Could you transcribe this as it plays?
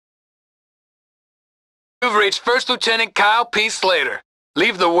You've reached First Lieutenant Kyle P. Slater.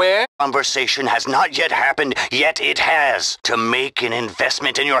 Leave the where? Conversation has not yet happened, yet it has. To make an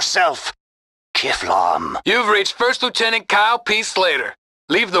investment in yourself. Kiflam. You've reached First Lieutenant Kyle P. Slater.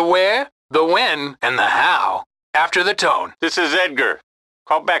 Leave the where, the when, and the how after the tone. This is Edgar.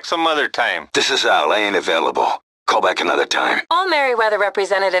 Call back some other time. This is Al. I ain't available. Call back another time. All Merryweather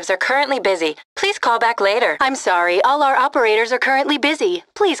representatives are currently busy. Please call back later. I'm sorry, all our operators are currently busy.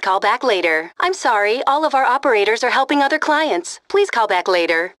 Please call back later. I'm sorry, all of our operators are helping other clients. Please call back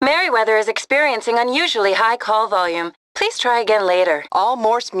later. Merryweather is experiencing unusually high call volume. Please try again later. All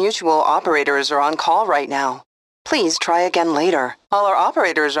Morse Mutual operators are on call right now. Please try again later. All our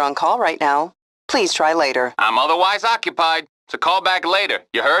operators are on call right now. Please try later. I'm otherwise occupied, so call back later.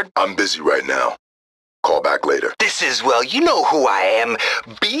 You heard? I'm busy right now. Call back later. This is, well, you know who I am.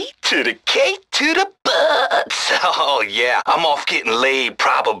 B to the K to the butts. Oh, yeah, I'm off getting laid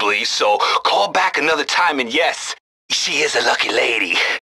probably, so call back another time and yes, she is a lucky lady.